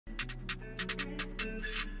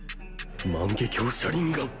Who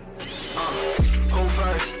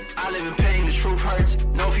first? I live in pain, the truth hurts.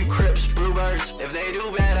 No few crips, bluebirds. If they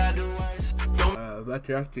do bad, I do worse. About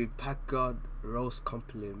to react to Packgod roast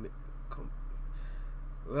compliment.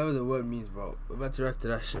 Whatever the word means, bro. We're about to react to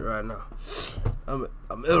that shit right now. I'm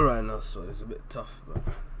ill right now, so it's a bit tough, but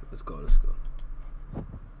let's go.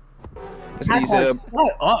 Shut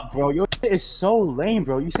up, bro. Your shit is so lame,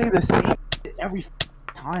 bro. You say the same shit every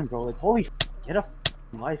time, bro. Like, holy get a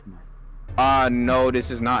life, man. No, this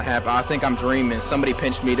is not happening. I think I'm dreaming. Somebody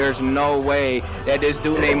pinched me. There's no way that this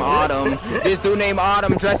dude named Autumn,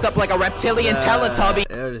 dressed up like a reptilian Teletubby.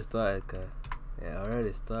 I already started, guy. Yeah, I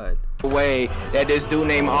already started. Way that this dude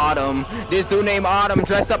named Autumn,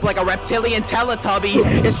 dressed up like a reptilian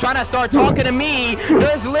Teletubby, is trying to start talking to me.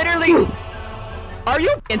 There's literally. Are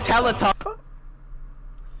you in Teletubby?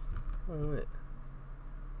 Oh, wait.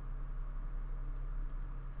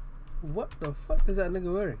 What the fuck is that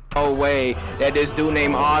nigga wearing? No way that this dude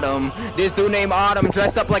named Autumn,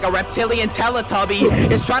 dressed up like a reptilian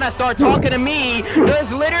Teletubby, is trying to start talking to me.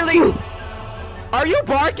 There's literally. Are you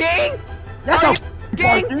barking? Are you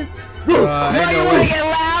barking? Are you wanna get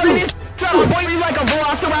loud in this? Shut up, boy, you like a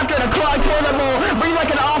velociraptor in a clogged toilet bowl. But you like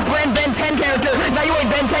an off-brand Ben 10 character. Now you ain't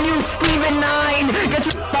Ben 10, you Steven 9. Get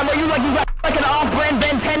your but you like an off-brand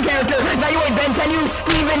Ben 10 character. Now you ain't Ben 10, you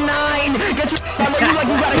Steven 9. Get your but you like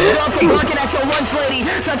you got a scrub for barking at your lunch lady.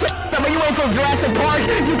 Such a but you ain't from Jurassic Park.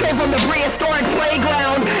 You came from the prehistoric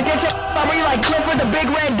playground. Get your but you like Clifford the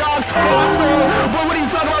Big Red Dog's fossil. Boy, what are you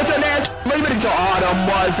talking about your ass? Maybe that your Autumn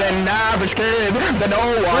was an average kid that no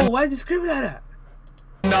one. Oh, why is he screaming like that?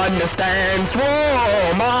 Understands.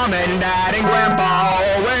 Whoa, mom and dad and grandpa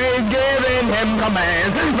always giving him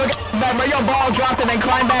commands. Look at that, bro, your ball dropped and then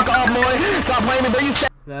climb back up, boy. Stop playing me, bro. You said.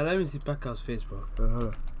 Nah, let me see Packgod's face, bro.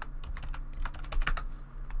 Hold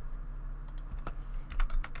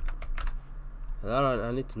on.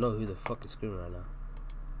 I need to know who the fuck is screaming right now.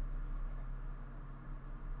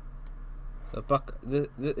 So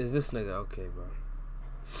is this nigga? Okay, bro.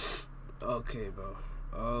 Okay,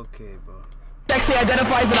 bro. Sexy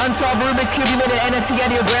identifies an unsolved Rubik's Cube. You made an NFT out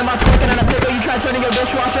of your grandma twerking on a pickle. You try turning your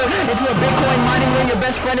dishwasher into a Bitcoin mining ring. Your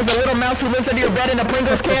best friend is a little mouse who lives under your bed in a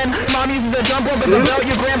Pringles can. Mom uses a jump rope as a belt.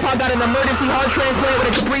 Your grandpa got an emergency heart transplant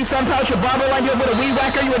with a Capri Sun pouch. Your barber lined you up with a weed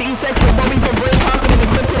whacker. You had E-sex for bumming from brain popping in the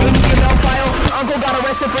crypto HTML file. Uncle got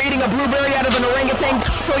arrested for eating a blueberry out of an orangutan.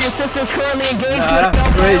 So your sister's currently engaged to an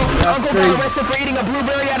Uncle got arrested for eating a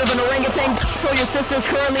blueberry out of an orangutan. So your sister's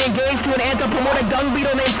currently engaged to an anthropomorphic dung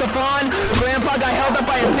beetle named Stefan. Grandpa got held up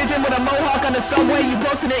by a pigeon with a mohawk on the subway. You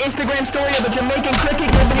posted an Instagram story of a Jamaican cricket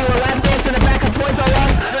giving you a lap dance in the back of Toys R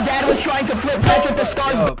Us. Your dad was trying to flip Patrick the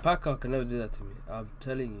Stars. Oh, Packgod can never do that to me. I'm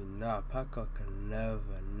telling you now, Packgod can never.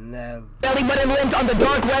 Belly button linked on the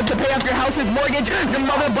dark web to pay off your house's mortgage. Your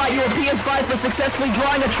mother bought you a PS5 for successfully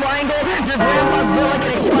drawing a triangle. Your grandpa's built like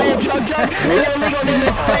an expired chug jug. And your legal name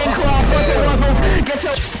is Fang Claw Fuzzle Ruzzles. Get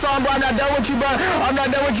your song, bro. I'm not done with you, bro. You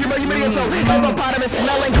better get your hippopotamus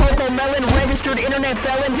smelling cocoa melon. Registered internet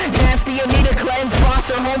felon. Nasty, you need a cleanse.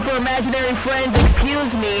 Foster home for imaginary friends.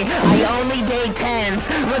 Excuse me, I only date tens.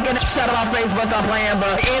 Looking at shut off Facebook, stop playing,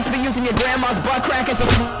 bro. Ants be using your grandma's butt crack as a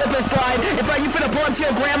slip and slide. If you finna pull up to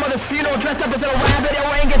your grandmother's funeral dressed up as a rabbit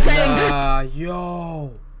orangutan.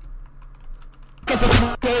 Yo. It's a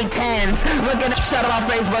day tens. Looking at shut off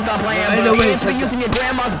Facebook, stop playing. Ants be using your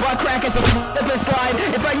grandma's butt crack as a slip and slide.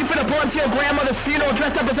 If you finna pull up to your grandmother's funeral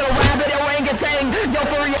dressed up as a rabbit orangutan. Yo,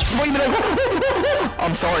 for real,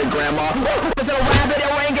 I'm sorry, grandma. As a rabbit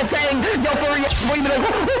orangutan. Yo, for real,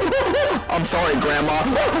 I'm sorry, grandma.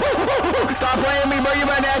 Stop playing me, bro. You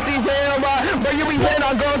my nasty as hell, bro. Bro, you be hitting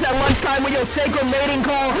on girls at lunchtime with your sacred mating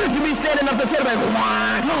call. You be standing up the table like,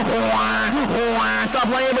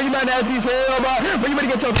 stop playing, bro. You my nasty as hell, bro. But you better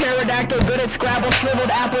get your pterodactyl good at Scrabble, shriveled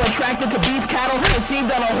apple, attracted to beef cattle, conceived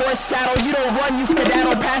on a horse saddle. You don't run, you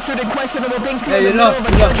skedaddle, pastor to questionable things to the middle of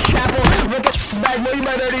a church chapel. Look at back, boy, you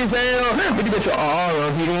my dirty as hell. But you bet your all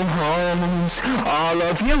of you hoes,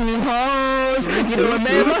 you don't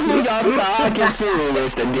remember who y'all talking to.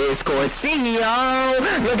 It's the Discord CEO.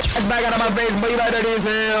 Look at that back out of my face, boy, you my dirty as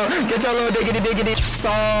hell. Get your little diggity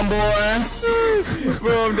song, boy.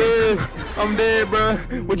 Bro, I'm dead, bro.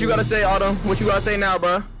 What you gotta say, Autumn? What you gotta say now,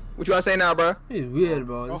 bro? He's weird,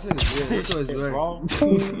 bro. This nigga's weird. This nigga's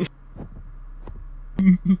weird.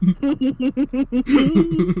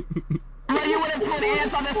 You went up to an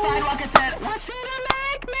ant on the sidewalk and said, what should I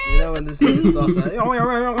make me? You know when this nigga starts like, You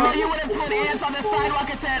went up to an ant on the sidewalk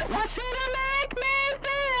and said, what should I make me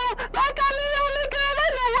feel? Like I'm the only girl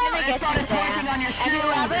in the world. gonna get you banned. And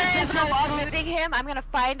whoever is muting him, I'm gonna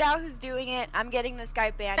find out who's doing it. I'm getting this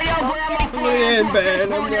guy banned. I'm getting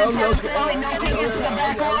banned.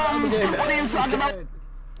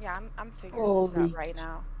 Yeah, I'm figuring this out right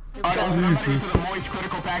now. Moist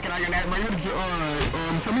critical pack and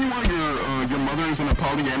tell me why your mother is in a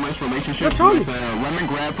polyamorous relationship with Lemon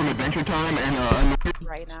Grab from Adventure Time and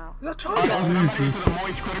right now. That's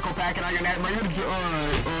Moist critical pack and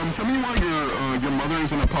tell me why your mother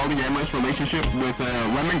is in a polyamorous relationship with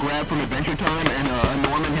Lemon Grab from Adventure Time and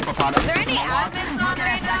Norman Hippopotamus. Is there any admins on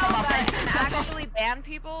right now that can actually ban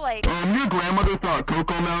people? Like, your grandmother thought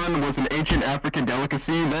cocomelon was an ancient African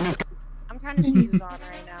delicacy, then his I'm trying to see who's on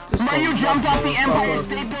right now. Where you jumped off the Empire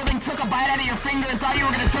State Building, took a bite out of your finger, and thought you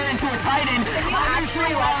were gonna turn into a Titan. Can you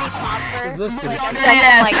actually let me talk first? Yes,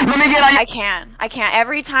 let me get on. I can't.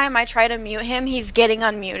 Every time I try to mute him, he's getting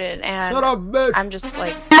unmuted, and Shut up, bitch. I'm just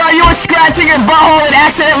like. Bro, you were scratching your butthole and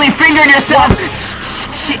accidentally fingered yourself.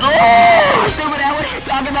 Oh, stupid! What are you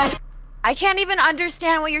talking about? I can't even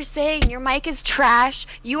understand what you're saying. Your mic is trash.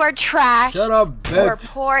 You are trash. Shut up, You're bitch.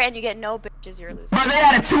 poor and you get no bitches. You're a loser. But they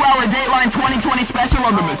had a 2-hour Dateline 2020 special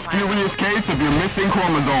on the mysterious case of your missing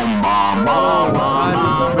chromosome.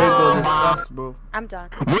 Bro. I'm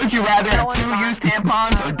done. Would you rather have 2 used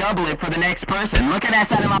tampons or double it for the next person? Look at that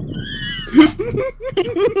side of my...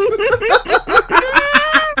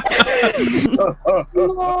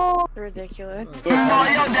 Ridiculous. Oh,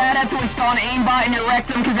 your dad had to install an aimbot in your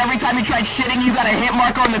rectum because every time you tried shitting, you got a hit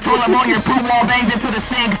mark on the toilet bowl and your poo wall banged into the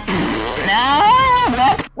sink.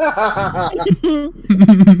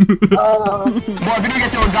 Boy, if you do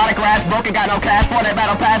get your exotic rash broken, got no cash for that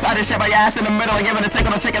battle pass, I just shit my ass in the middle and giving a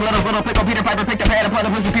tickle to chicken littles, little pickle, Peter Piper, picked a pan, and put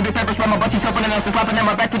the pussy, pubic pepper, spread my butt cheeks, open and else, slapping them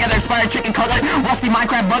right back together, expired chicken cutlet, rusty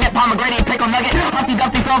Minecraft bucket, pomegranate, pickle nugget, Humpty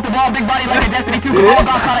Dumpty fell off the wall, big body like a Destiny 2, all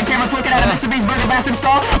dog caught on camera, twinkling at a Mr. Beast burger bathroom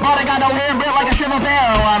stall, but I got no hair, built like a shriveled bear,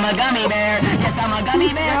 oh, I'm a gummy bear, yes, I'm a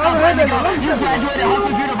gummy bear, stop letting me go, you graduated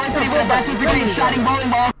Hustlers University with a bachelor's degree in shotting bowling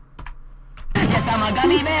balls. Yes, I'm a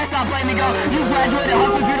gummy bear, stop playing me, go. You graduated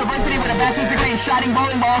Hustlers University with a bachelor's degree in shotting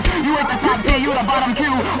bowling balls. You at the top 10, you at the bottom Q.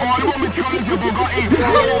 All the woman chose your Bugatti.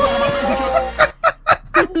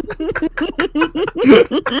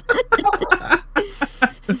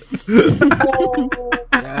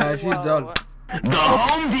 Yeah, she's done. The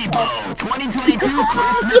Home Depot 2022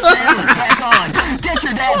 Christmas sale is back on. Get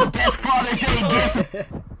your dad the best Father's Day gifts.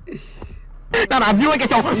 Now, if you ain't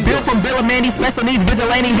get your bill from Bill and Mandy, special needs,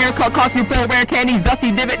 vigilante, haircut, cost you 4 rare candies,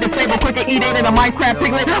 dusty divot, disabled, quick and eat ain't in a Minecraft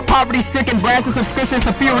piglet, poverty-stricken, brass and subscription,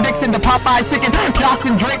 severe addiction to Popeye's chicken,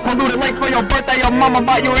 Johnson Drake, polluted lake for your birthday, your mama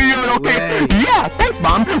bought you a ear, okay? Yeah, thanks,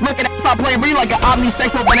 mom. Look at that, stop playing, we like an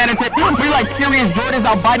omnisexual banana tip, we like Curious Jordan's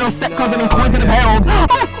albino step-cousin, inquisitive Harold.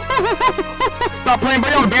 Stop playing,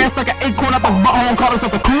 but yo, Dan stuck an acorn up his butthole and called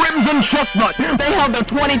himself the Crimson Chestnut. They held the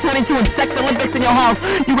 2022 Insect Olympics in your house.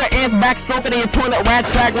 You got ants backstroking in your toilet,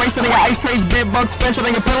 rats drag racing in your ice trays, bed bugs special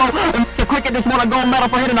in your pillow. And the cricket just won a gold medal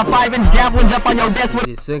for hitting a 5-inch javelin jump on your desk with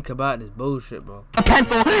You think about this bullshit, bro. a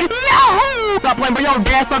pencil. Yahoo! Stop playing, but yo,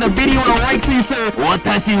 Dan started a video on a rake, so you said,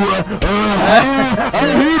 Watashi wa,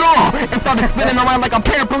 hero! And started spinning around like a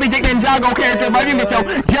paraplegic Ninjago character. But you get your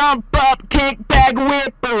jump up, kick back,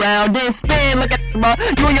 whip around, and spin. Look at bro.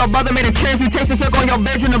 You and your brother made a transmutation circle in your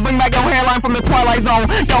bedroom to bring back your hairline from the Twilight Zone.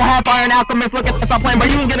 Yo, half-iron alchemist, look at this, stop playing,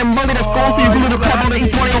 but you was getting bullied at school, so you glued a pebble to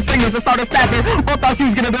each one of your fingers and started snapping. Both thought you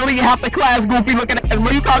was gonna delete half the class, goofy, looking at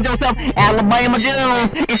where you called yourself Alabama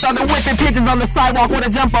Jones. And started whipping pigeons on the sidewalk with a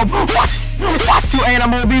jump up. What? You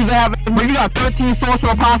animal abuser have it. But you got 13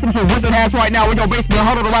 sorcerer possums with wizard hats right now in your basement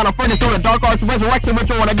huddled around a furnace doing a dark arts resurrection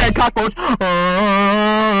ritual on a dead cockroach.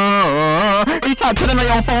 You tried to turn on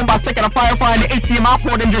your phone by sticking a firefly in the HDMI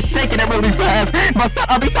port and just shaking it really fast. But shut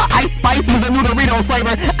up, you thought Ice Spice was a new Doritos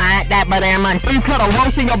flavor. I ain't that but damn much. So you cut a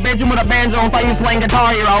roach in your bedroom with a banjo and thought you was playing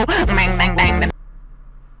Guitar Hero. Bang, bang, bang.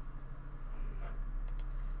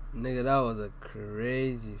 Nigga, that was a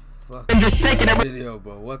crazy And fucking just shaking it. video,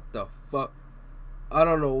 bro. What the fuck? I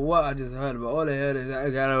don't know what I just heard, but all I heard is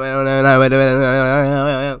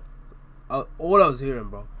all I was hearing,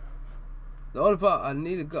 bro. The only part I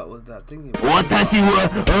needed got was that thinking. Watashi wa,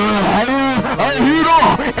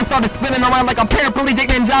 hero! And started spinning around like a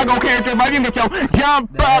paraplegic Ninjago character. But you get your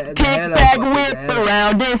jump up, kick back, whip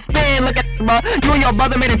around, and spin. Look at bro. You and your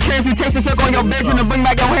brother made a transmutation circle in your bedroom to bring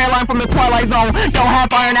back your hairline from the Twilight Zone. Yo,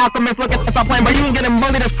 half-iron alchemist, look at this, stop playing, but you was getting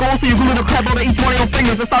bullied at school, so you glued a pebble to each one of your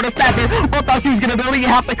fingers and started snapping. Both thought you was gonna delete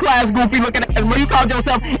half the class, goofy, looking at where you called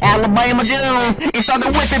yourself Alabama Jones. And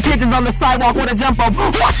started whipping pigeons on the sidewalk with a jump up.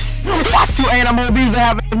 What? What you animal abuse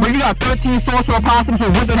having? But you got 13 sorcerer opossums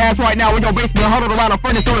with wizard hats right now in your basement huddled around a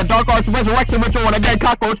furnace doing a dark arts resurrection ritual on a dead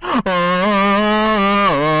cockroach.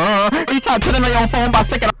 You try to turn it on your phone by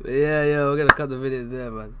sticking. Yeah, we're gonna cut the video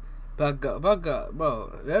there, man. Packgod,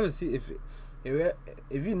 bro. If you ever see if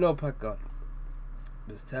you know Packgod,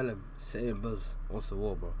 just tell him, say him buzz wants the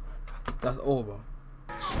war, bro. That's all, bro.